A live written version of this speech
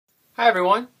Hi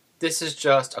everyone, this is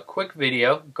just a quick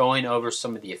video going over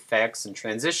some of the effects and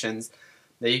transitions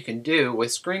that you can do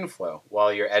with Screenflow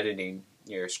while you're editing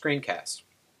your screencast.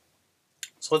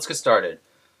 So let's get started.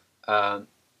 I've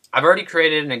already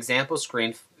created an example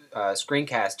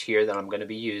screencast here that I'm going to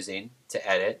be using to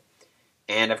edit,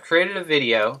 and I've created a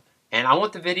video, and I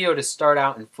want the video to start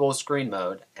out in full screen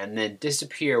mode and then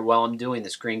disappear while I'm doing the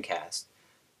screencast.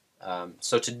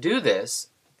 So to do this,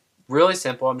 really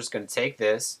simple, I'm just going to take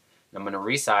this, I'm going to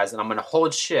resize, and I'm going to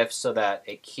hold shift so that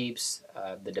it keeps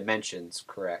the dimensions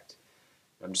correct.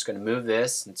 I'm just going to move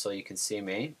this until you can see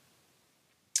me.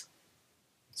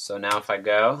 So now if I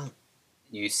go,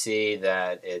 you see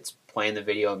that it's playing the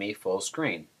video of me full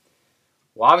screen.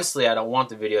 Well, obviously I don't want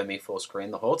the video of me full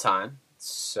screen the whole time,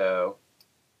 so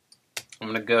I'm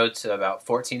going to go to about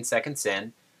 14 seconds in,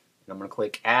 and I'm going to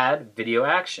click Add Video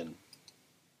Action.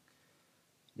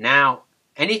 Now,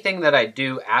 anything that I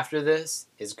do after this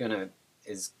is gonna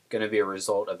be a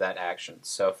result of that action.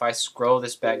 So if I scroll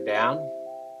this back down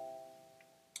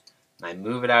and I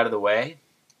move it out of the way,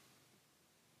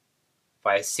 if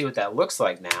I see what that looks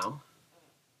like now,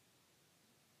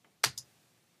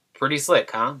 pretty slick,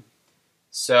 huh?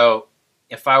 So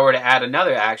if I were to add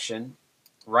another action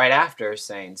right after,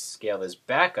 saying scale this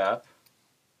back up,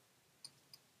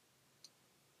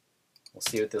 we'll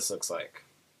see what this looks like.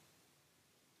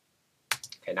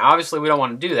 Okay, now obviously we don't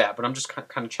want to do that, but I'm just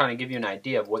kind of trying to give you an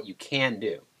idea of what you can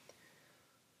do.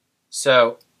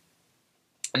 So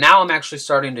now I'm actually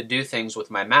starting to do things with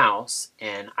my mouse,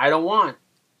 and I don't want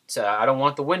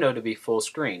the window to be full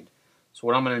screened. So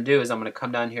what I'm going to do is I'm going to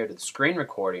come down here to the screen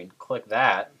recording, click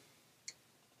that,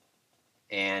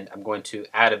 and I'm going to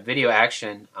add a video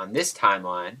action on this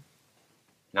timeline,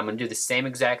 and I'm going to do the same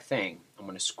exact thing. I'm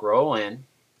going to scroll in, and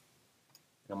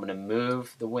I'm going to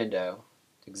move the window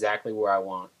exactly where I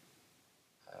want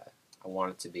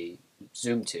it to be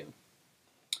zoomed to.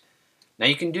 Now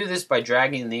you can do this by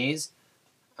dragging these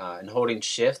and holding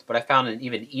shift, but I found an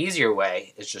even easier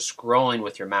way is just scrolling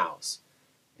with your mouse.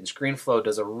 And Screenflow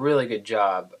does a really good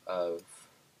job of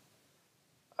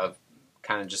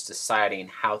kind of just deciding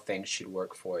how things should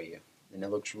work for you, and it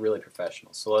looks really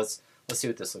professional. So let's see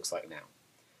what this looks like now.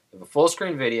 We have a full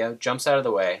screen video, jumps out of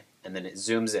the way, and then it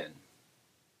zooms in.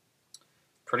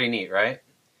 Pretty neat, right?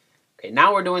 Okay,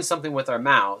 now we're doing something with our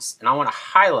mouse, and I want to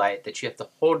highlight that you have to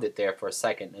hold it there for a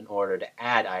second in order to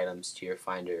add items to your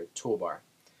Finder toolbar.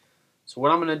 So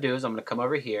what I'm going to do is I'm going to come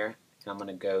over here, and I'm going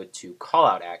to go to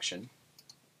Callout Action.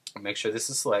 I'll make sure this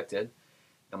is selected.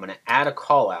 I'm going to add a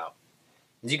callout.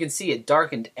 As you can see, it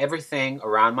darkened everything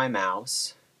around my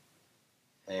mouse,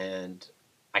 and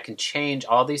I can change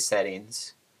all these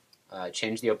settings,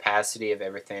 change the opacity of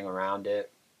everything around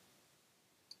it.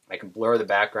 I can blur the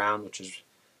background, which is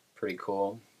pretty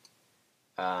cool.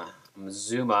 I'm going to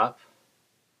zoom up,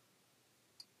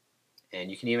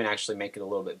 and you can even actually make it a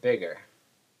little bit bigger.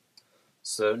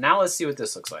 So now let's see what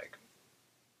this looks like.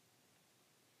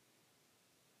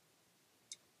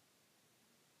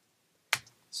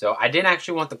 So I didn't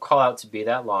actually want the call out to be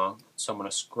that long, so I'm going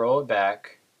to scroll it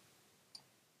back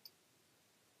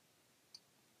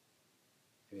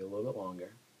maybe a little bit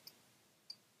longer.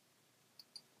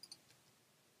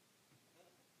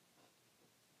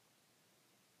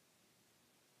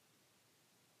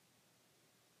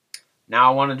 Now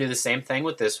I want to do the same thing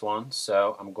with this one,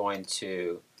 so I'm going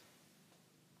to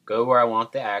go where I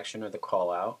want the action or the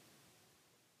call out,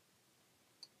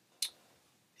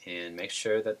 and make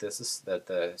sure that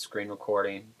the screen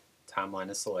recording timeline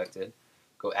is selected.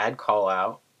 Go add call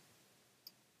out.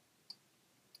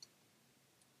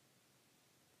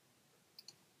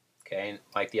 Okay, and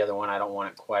like the other one, I don't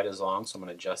want it quite as long, so I'm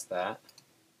going to adjust that.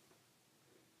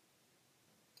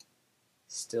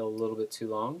 Still a little bit too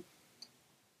long.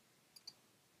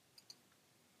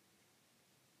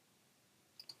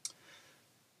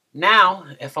 Now,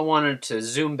 if I wanted to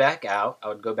zoom back out, I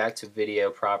would go back to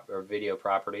video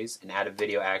properties and add a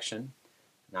video action,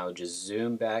 and I would just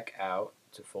zoom back out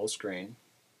to full screen.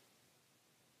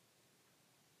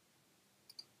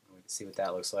 We can see what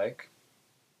that looks like.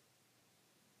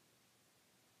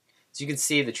 As you can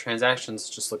see, the transactions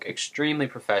just look extremely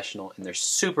professional, and they're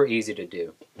super easy to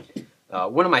do.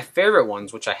 One of my favorite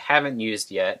ones, which I haven't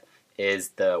used yet, is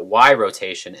the Y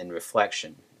rotation and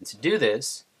reflection. And to do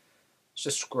this, let's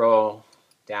just scroll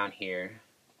down here,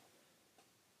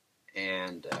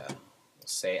 and we'll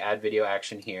say add video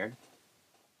action here.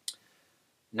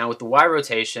 Now with the Y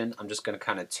rotation, I'm just going to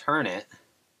kind of turn it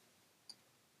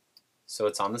so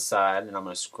it's on the side, and I'm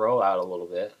going to scroll out a little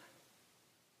bit.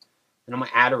 And I'm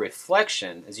going to add a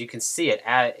reflection. As you can see, it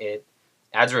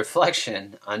adds a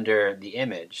reflection under the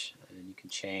image, and you can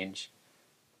change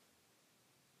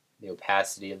the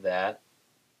opacity of that.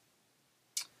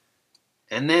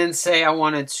 And then say I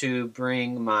wanted to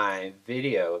bring my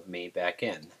video of me back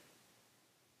in.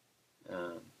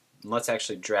 Let's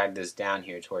actually drag this down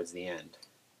here towards the end.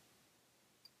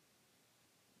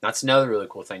 That's another really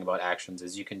cool thing about actions,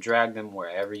 is you can drag them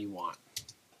wherever you want.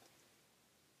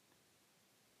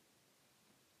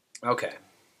 Okay,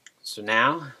 so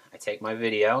now I take my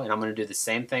video and I'm going to do the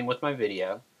same thing with my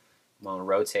video. I'm going to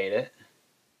rotate it,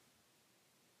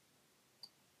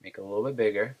 make it a little bit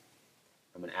bigger.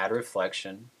 I'm going to add a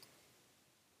reflection.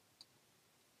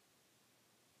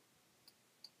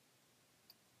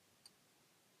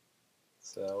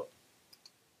 So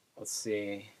let's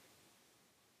see.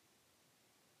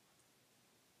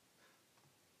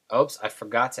 Oops, I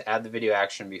forgot to add the video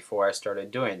action before I started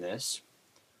doing this.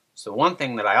 So one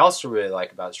thing that I also really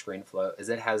like about Screenflow is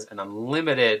it has an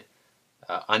unlimited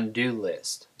undo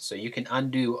list. So you can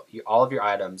undo all of your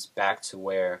items back to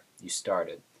where you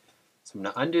started. So I'm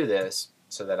going to undo this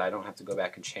so that I don't have to go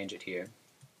back and change it here.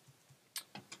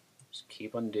 Just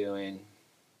keep undoing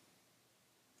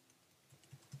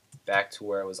back to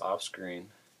where it was off screen.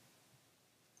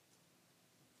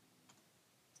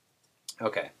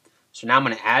 Okay, so now I'm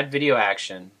going to add video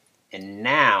action, and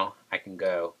now I can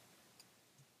go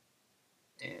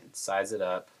and size it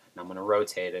up, and I'm going to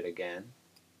rotate it again.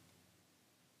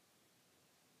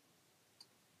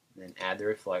 Then add the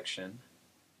reflection.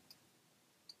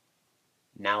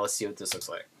 Now let's see what this looks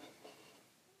like.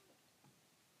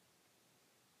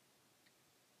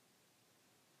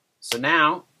 So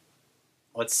now,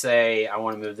 let's say I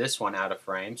want to move this one out of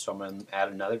frame, so I'm going to add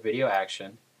another video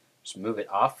action, just move it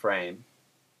off frame,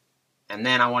 and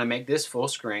then I want to make this full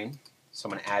screen, so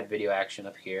I'm going to add video action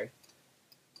up here,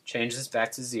 change this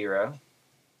back to 0,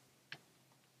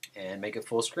 and make it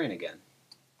full screen again.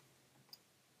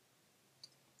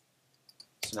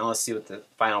 So now let's see what the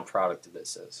final product of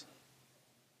this is.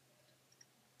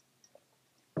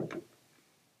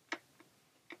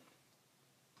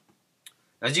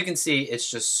 As you can see, it's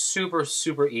just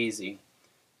super easy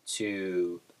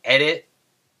to edit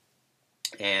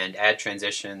and add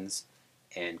transitions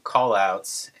and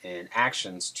callouts and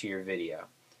actions to your video.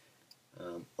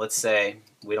 Let's say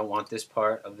we don't want this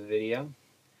part of the video,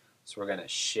 so we're going to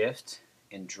shift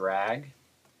and drag,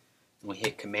 and we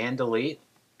hit Command Delete,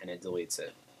 and it deletes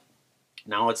it.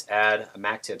 Now let's add a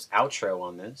MacTips outro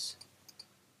on this.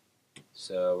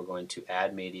 So we're going to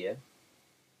add media.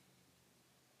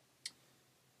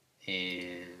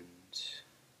 And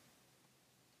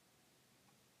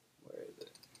where is it?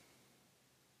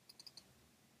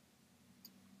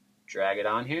 Drag it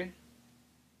on here.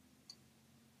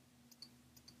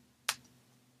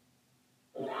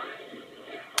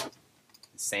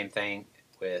 Same thing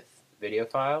with video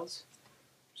files.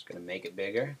 Just going to make it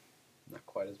bigger, not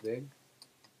quite as big.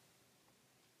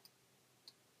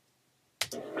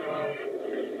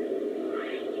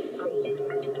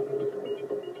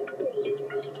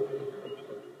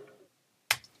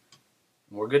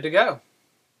 We're good to go.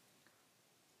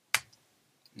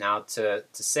 Now to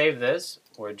save this,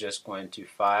 we're just going to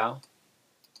File,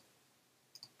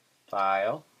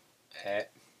 if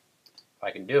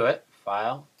I can do it,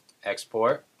 File,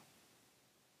 Export.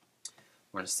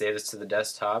 We're going to save this to the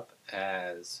desktop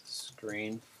as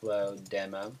Screenflow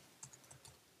demo.mov.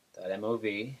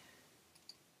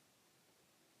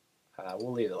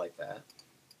 We'll leave it like that,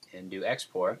 and do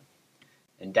Export.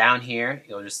 And down here,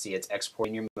 you'll just see it's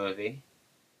exporting your movie.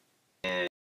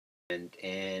 And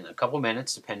in a couple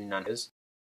minutes, depending on his,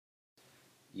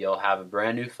 you'll have a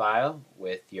brand new file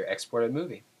with your exported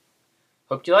movie.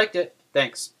 Hope you liked it.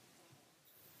 Thanks.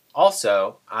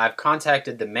 Also, I've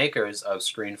contacted the makers of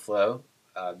Screenflow,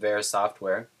 Vera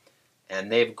Software, and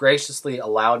they've graciously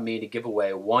allowed me to give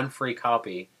away one free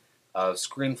copy of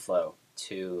Screenflow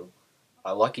to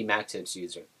a lucky MacTips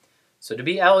user. So to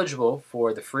be eligible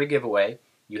for the free giveaway,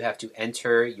 you have to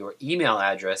enter your email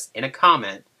address in a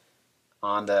comment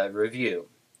on the review.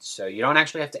 So you don't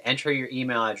actually have to enter your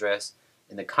email address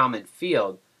in the comment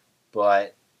field,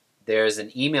 but there's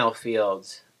an email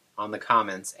field on the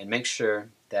comments, and make sure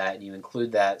that you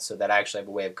include that so that I actually have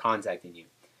a way of contacting you.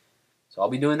 So I'll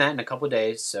be doing that in a couple of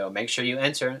days, so make sure you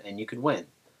enter and you could win.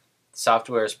 The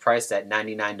software is priced at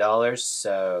 $99,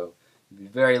 so you'll be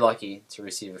very lucky to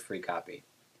receive a free copy.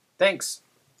 Thanks!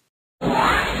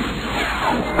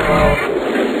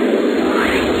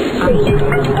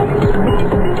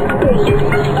 Thank you.